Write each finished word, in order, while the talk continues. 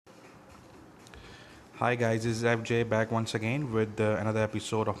Hi guys, this is FJ back once again with another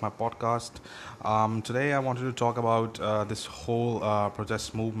episode of my podcast. Today I wanted to talk about this whole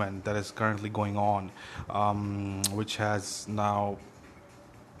protest movement that is currently going on, which has now,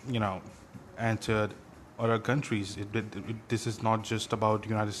 you know, entered other countries. This is not just about the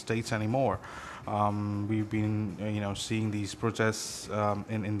United States anymore. We've been, seeing these protests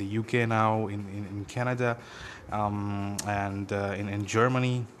in the UK now, in Canada, and in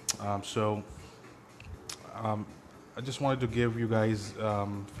Germany. So um, I just wanted to give you guys a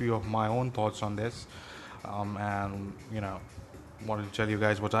few of my own thoughts on this, and wanted to tell you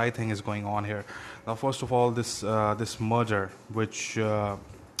guys what I think is going on here. Now, first of all, this murder, which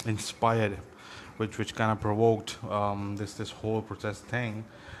inspired, which kind of provoked this whole protest thing,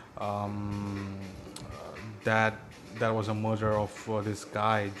 um, that that was a murder of this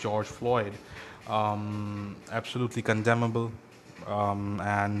guy George Floyd. Absolutely condemnable,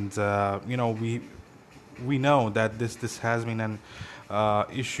 and we know that this has been an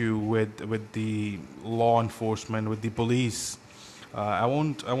issue with the law enforcement, with the police. I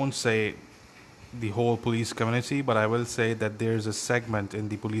won't say the whole police community, but I will say that there's a segment in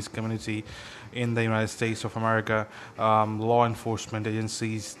the police community in the United States of America, law enforcement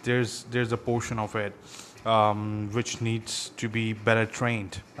agencies. There's a portion of it which needs to be better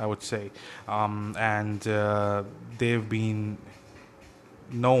trained, I would say, and they've been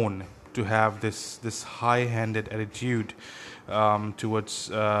known to have this high-handed attitude towards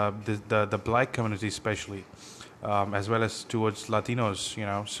the black community, especially, as well as towards Latinos.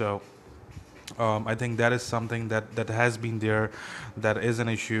 So I think that is something that has been there, that is an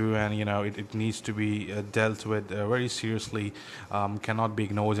issue, and it needs to be dealt with very seriously. Cannot be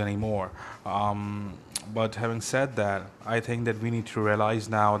ignored anymore. But having said that, I think that we need to realize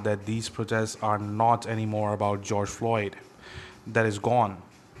now that these protests are not anymore about George Floyd. That is gone.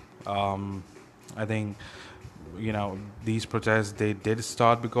 I think these protests, they did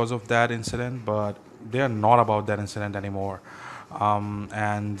start because of that incident, but they are not about that incident anymore.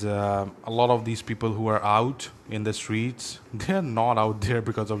 And a lot of these people who are out in the streets, they're not out there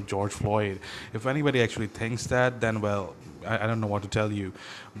because of George Floyd. If anybody actually thinks that, then well, I don't know what to tell you,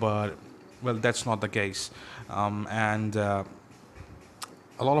 but well, that's not the case. And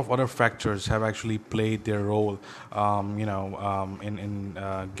a lot of other factors have actually played their role, in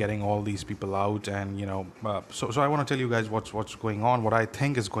getting all these people out, and so I want to tell you guys what's going on, what I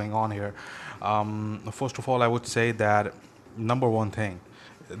think is going on here. First of all, I would say that number one thing,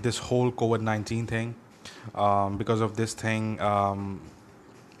 this whole COVID-19 thing, because of this thing,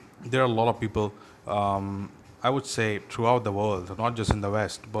 there are a lot of people. I would say throughout the world, not just in the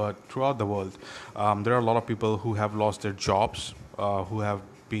West, but throughout the world, there are a lot of people who have lost their jobs, who have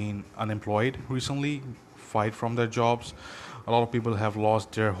been unemployed recently, fired from their jobs. A lot of people have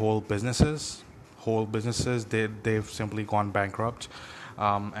lost their whole businesses. They've simply gone bankrupt,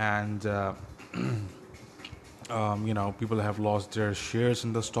 and people have lost their shares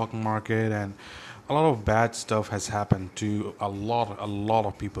in the stock market, and a lot of bad stuff has happened to a lot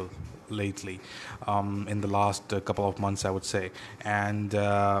of people lately, in the last couple of months, I would say. And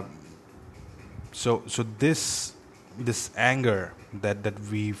so this anger that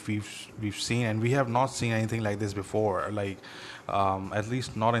we've seen, and we have not seen anything like this before, like, at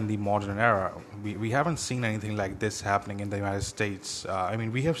least not in the modern era. We haven't seen anything like this happening in the United States. I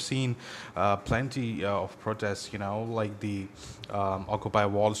mean, we have seen plenty of protests, like the Occupy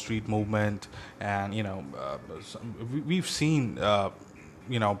Wall Street movement, and we've seen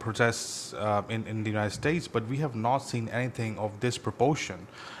protests in the United States, but we have not seen anything of this proportion,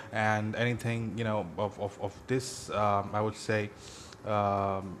 and anything of this, I would say,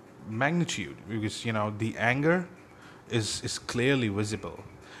 magnitude, because the anger is clearly visible,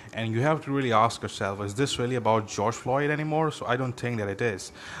 and you have to really ask yourself, is this really about George Floyd anymore? So I don't think that it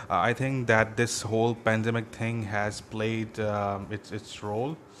is. I think that this whole pandemic thing has played its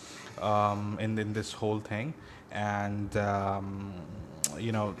role in this whole thing, and the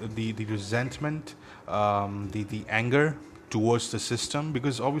resentment, the anger towards the system,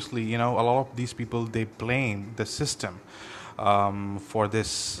 because obviously a lot of these people, they blame the system for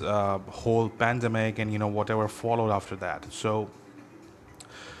this whole pandemic, and whatever followed after that. So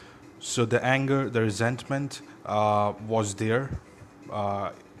the anger, the resentment was there.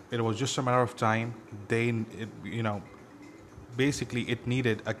 It was just a matter of time. Basically, it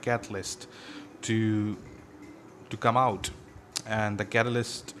needed a catalyst to come out, and the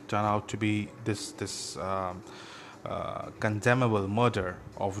catalyst turned out to be this condemnable murder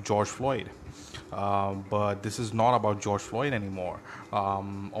of George Floyd. But this is not about George Floyd anymore.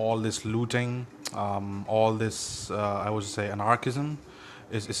 All this looting, all this, I would say, anarchism,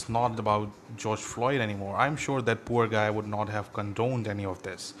 is not about George Floyd anymore. I'm sure that poor guy would not have condoned any of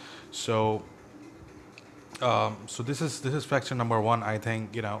this. So so this is factor number one. I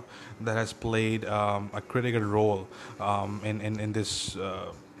think that has played a critical role in this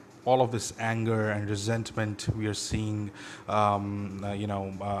all of this anger and resentment we are seeing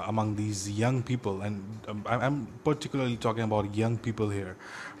among these young people, and I'm particularly talking about young people here.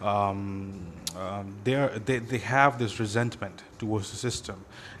 They have this resentment towards the system,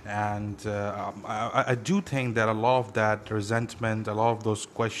 and I do think that a lot of that resentment, a lot of those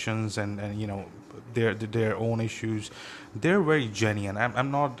questions, and their own issues, they're very genuine. I'm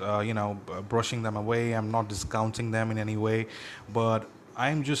not brushing them away. I'm not discounting them in any way, but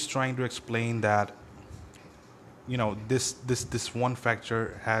I'm just trying to explain that this one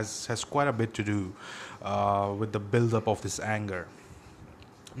factor has quite a bit to do with the buildup of this anger.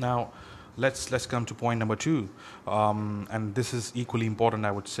 Now, let's come to point number two, and this is equally important,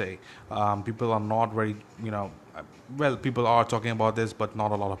 I would say. People are not very, well, people are talking about this, but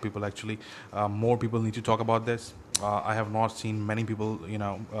not a lot of people actually. More people need to talk about this. I have not seen many people, in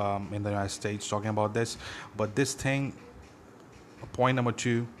the United States talking about this, but this thing, point number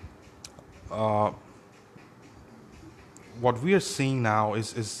two, what we are seeing now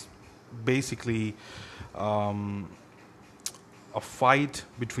is basically a fight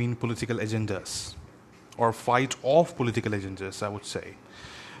between political agendas, or fight of political agendas, I would say,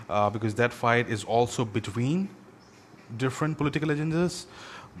 because that fight is also between different political agendas,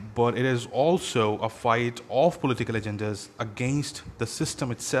 but it is also a fight of political agendas against the system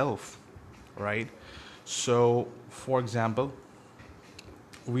itself, right? So, for example,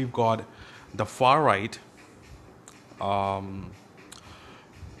 we've got the far right. I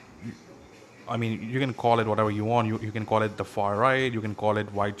mean, you can call it whatever you want. You can call it the far right. You can call it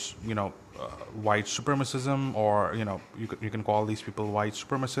white supremacism, or you can call these people white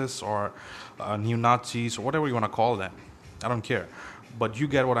supremacists, or neo Nazis, or whatever you want to call them. I don't care, but you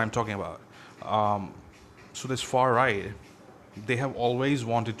get what I'm talking about. So this far right, they have always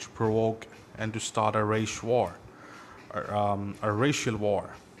wanted to provoke and to start a race war, a racial war,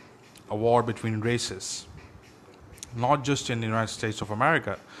 a war between races, not just in the United States of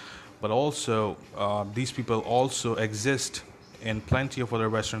America, but also these people also exist in plenty of other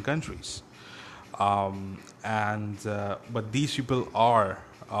Western countries, and but these people are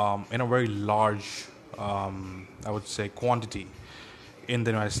in a very large, I would say, quantity in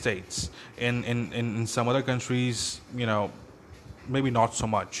the United States. In some other countries, maybe not so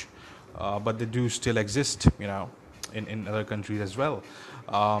much, but they do still exist, in other countries as well.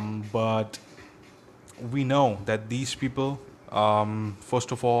 But we know that these people,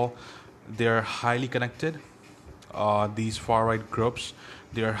 first of all, they're highly connected. These far right groups,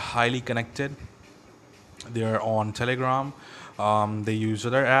 they're highly connected. They're on Telegram. They use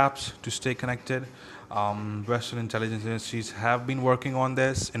other apps to stay connected. Western intelligence agencies have been working on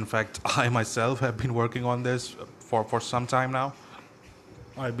this. In fact, I myself have been working on this for some time now.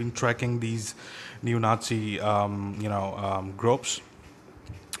 I've been tracking these neo-Nazi groups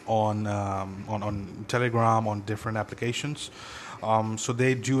on Telegram, on different applications. So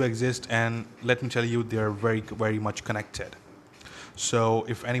they do exist, and let me tell you, they are very, very much connected. So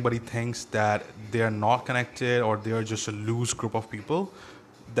if anybody thinks that they are not connected, or they are just a loose group of people,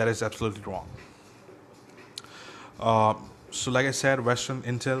 that is absolutely wrong. So like I said, Western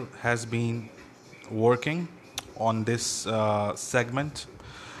Intel has been working on this segment,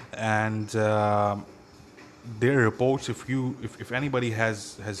 and their reports, if anybody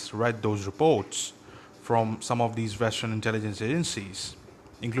has read those reports from some of these Western intelligence agencies,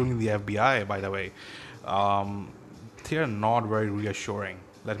 including the FBI, by the way, they are not very reassuring.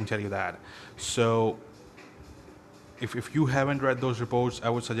 Let me tell you that. So, if you haven't read those reports, I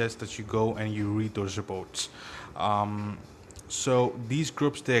would suggest that you go and you read those reports. So these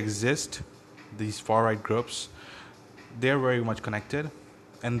groups, they exist. These far right groups, they are very much connected,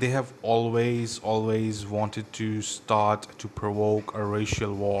 and they have always wanted to start to provoke a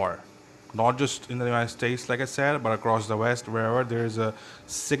racial war. Not just in the United States, like I said, but across the West, wherever there is a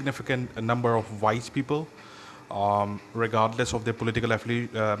significant number of white people, regardless of their political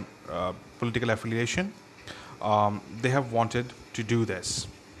affiliation, they have wanted to do this.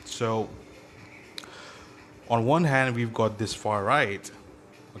 So, on one hand, we've got this far right,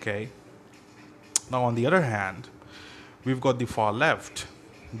 okay? Now, on the other hand, we've got the far left,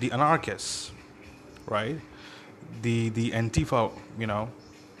 the anarchists, right? The Antifa,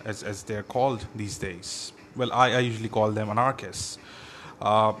 as they're called these days. Well, I usually call them anarchists.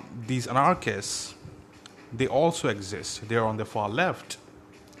 These anarchists, they also exist. They're on the far left.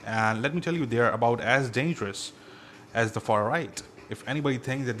 And let me tell you, they're about as dangerous as the far right. if anybody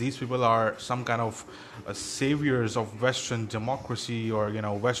thinks that these people are some kind of saviors of Western democracy or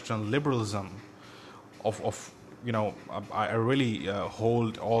Western liberalism, of I really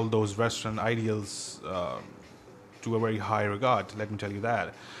hold all those Western ideals to a very high regard. Let me tell you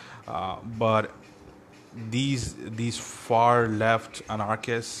that. But these far left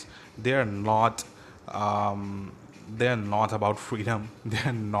anarchists, they're not they're not about freedom.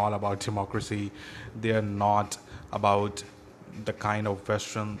 They're not about democracy. They're not about the kind of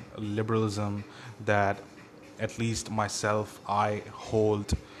Western liberalism that at least myself I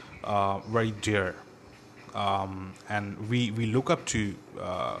hold very dear. And we look up to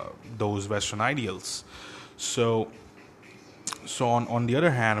those Western ideals. So on the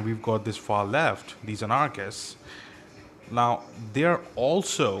other hand, we've got this far left, these anarchists. Now they're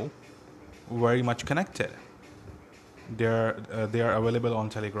also very much connected. They are available on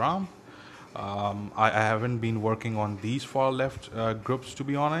Telegram. I haven't been working on these far left groups, to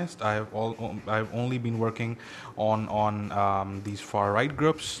be honest. I've only been working on these far right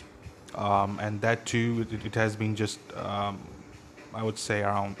groups, and that too it has been just I would say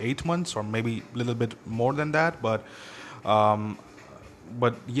around 8 months or maybe a little bit more than that. Um,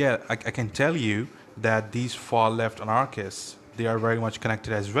 but yeah, I can tell you that these far left anarchists, they are very much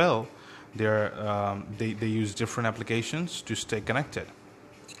connected as well. They use different applications to stay connected.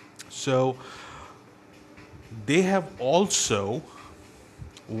 So they have also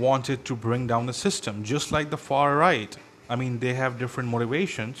wanted to bring down the system, just like the far right. I mean, they have different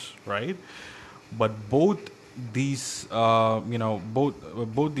motivations, right? But both these,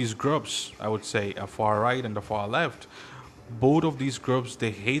 both these groups, I would say, a far right and the far left, both of these groups,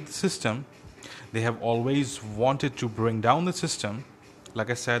 they hate the system. They have always wanted to bring down the system. Like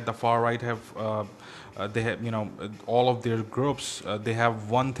I said, the far right have they have all of their groups. They have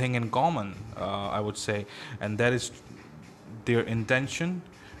one thing in common, I would say, and that is their intention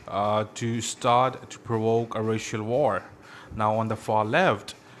to provoke a racial war. Now on the far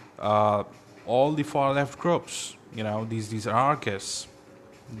left, all the far left groups, these anarchists,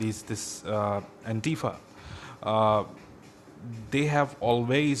 this Antifa, they have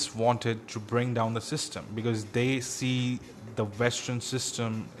always wanted to bring down the system because they see the Western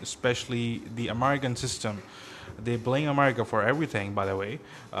system, especially the American system. They blame America for everything, by the way.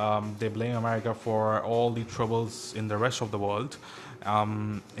 They blame America for all the troubles in the rest of the world,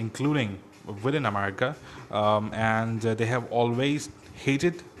 including within America. And they have always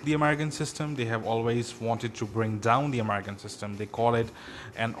hated the American system. They have always wanted to bring down the American system. They call it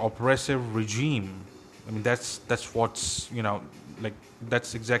an oppressive regime. I mean, that's what's, like,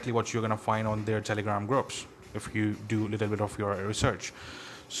 that's exactly what you're going to find on their Telegram groups if you do a little bit of your research.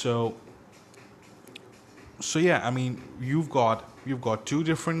 So yeah, I mean, you've got two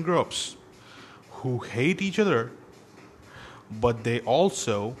different groups who hate each other, but they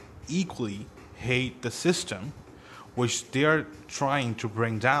also equally hate the system which they are trying to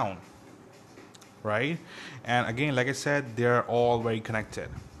bring down, right? And again, like I said, they're all very connected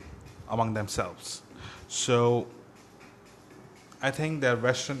among themselves. So I think that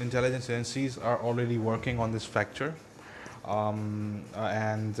Western intelligence agencies are already working on this factor, and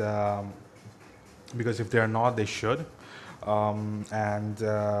because if they are not, they should. And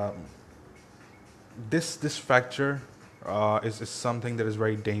this factor is something that is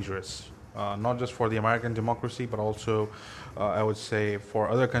very dangerous, not just for the American democracy, but also I would say for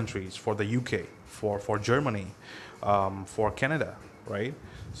other countries, for the UK, for Germany, for Canada, right?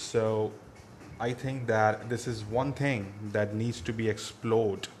 So I think that this is one thing that needs to be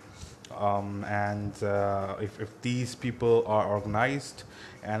explored. And if these people are organized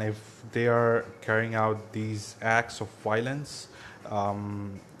and if they are carrying out these acts of violence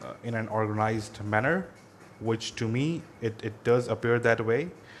in an organized manner, which to me it does appear that way,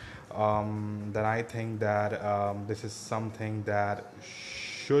 then I think that this is something that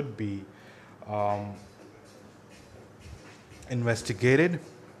should be investigated,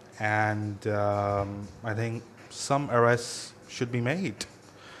 and I think some arrests should be made.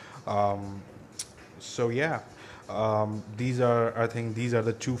 So yeah, I think these are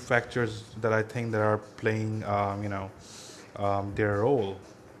the two factors that I think that are playing, their role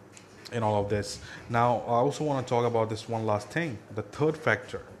in all of this. Now, I also want to talk about this one last thing, the third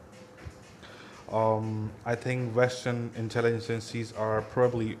factor. I think Western intelligence agencies are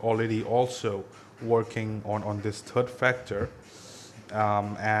probably already also working on this third factor,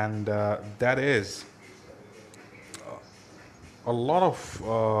 and that is a lot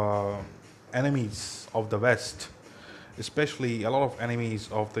of enemies of the West, especially a lot of enemies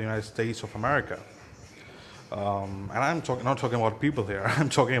of the United States of America. And I'm not talking about people here. I'm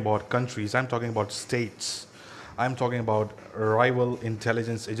talking about countries. I'm talking about states. I'm talking about rival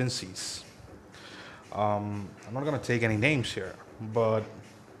intelligence agencies. I'm not going to take any names here, but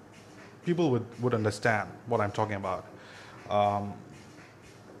people would understand what I'm talking about. Um,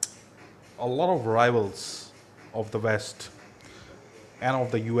 a lot of rivals of the West and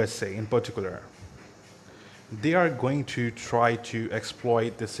of the USA in particular, they are going to try to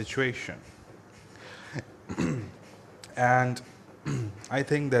exploit this situation. And I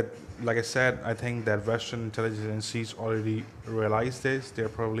think that, like I said, I think that Western intelligence agencies already realize this. They're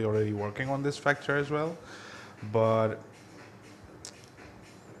probably already working on this factor as well. But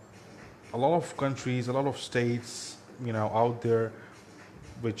a lot of countries, a lot of states, out there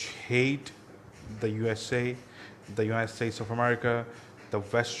which hate the USA, the United States of America, the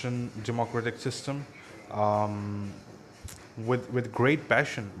Western democratic system, um, with great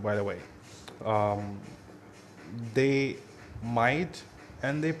passion, by the way. Um, they might,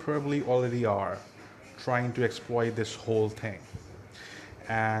 and they probably already are, trying to exploit this whole thing.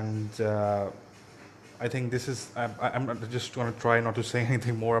 And I think this is, I'm just going to try not to say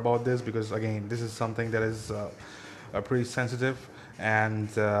anything more about this because, again, this is something that is pretty sensitive.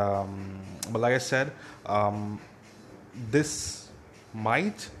 And, but like I said, this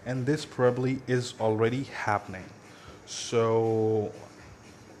might and this probably is already happening. So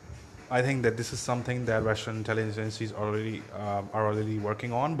I think that this is something that Western intelligence agencies are already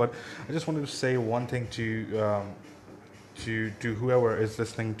working on. But I just wanted to say one thing to whoever is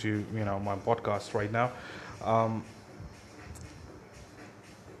listening to my podcast right now. Um,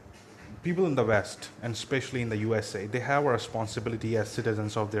 People in the West, and especially in the USA, they have a responsibility as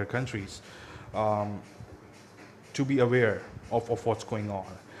citizens of their countries um, to be aware of what's going on,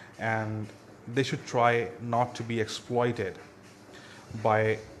 and they should try not to be exploited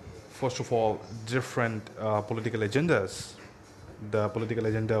by, first of all, different political agendas, the political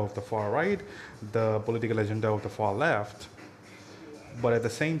agenda of the far right, the political agenda of the far left. But at the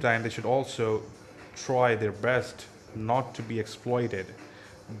same time, they should also try their best not to be exploited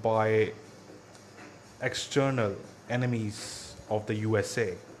by external enemies of the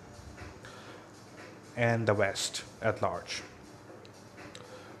USA and the West at large.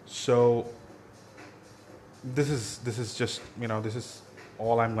 So this is just this is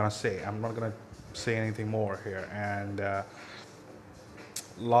all I'm gonna say. I'm not gonna say anything more here. And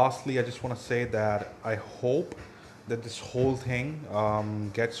lastly, I just want to say that I hope that this whole thing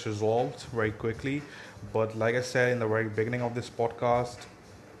gets resolved very quickly. But like I said in the very beginning of this podcast,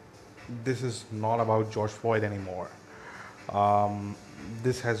 this is not about George Floyd anymore. Um,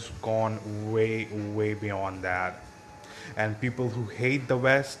 this has gone way, way beyond that. And people who hate the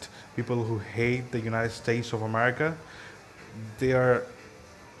West, people who hate the United States of America, they are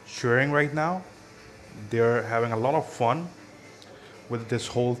cheering right now. They're having a lot of fun with this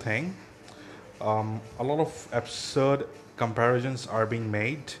whole thing. A lot of absurd comparisons are being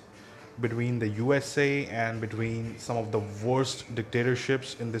made between the USA and between some of the worst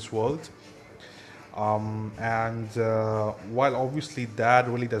dictatorships in this world. And while obviously that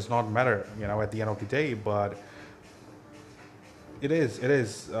really does not matter, at the end of the day, but it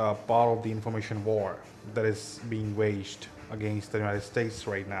is part of the information war that is being waged against the United States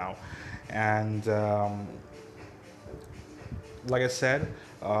right now. And like I said,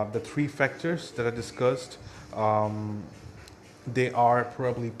 the three factors that I discussed, um, they are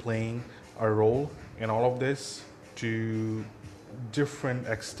probably playing a role in all of this to different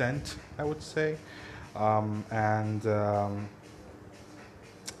extent, I would say. And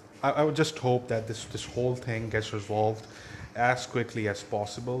I would just hope that this whole thing gets resolved as quickly as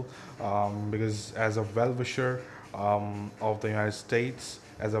possible, because as a well-wisher of the United States,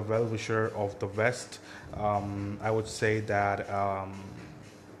 as a well-wisher of the West, I would say that I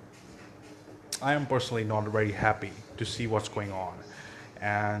am personally not very happy to see what's going on.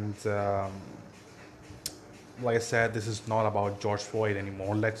 And like I said, this is not about George Floyd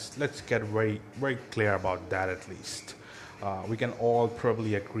anymore. Let's get very, very clear about that at least. We can all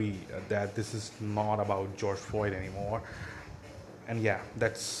probably agree that this is not about George Floyd anymore. And yeah,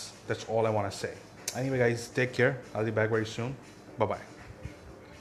 that's all I want to say. Anyway, guys, take care. I'll be back very soon. Bye bye.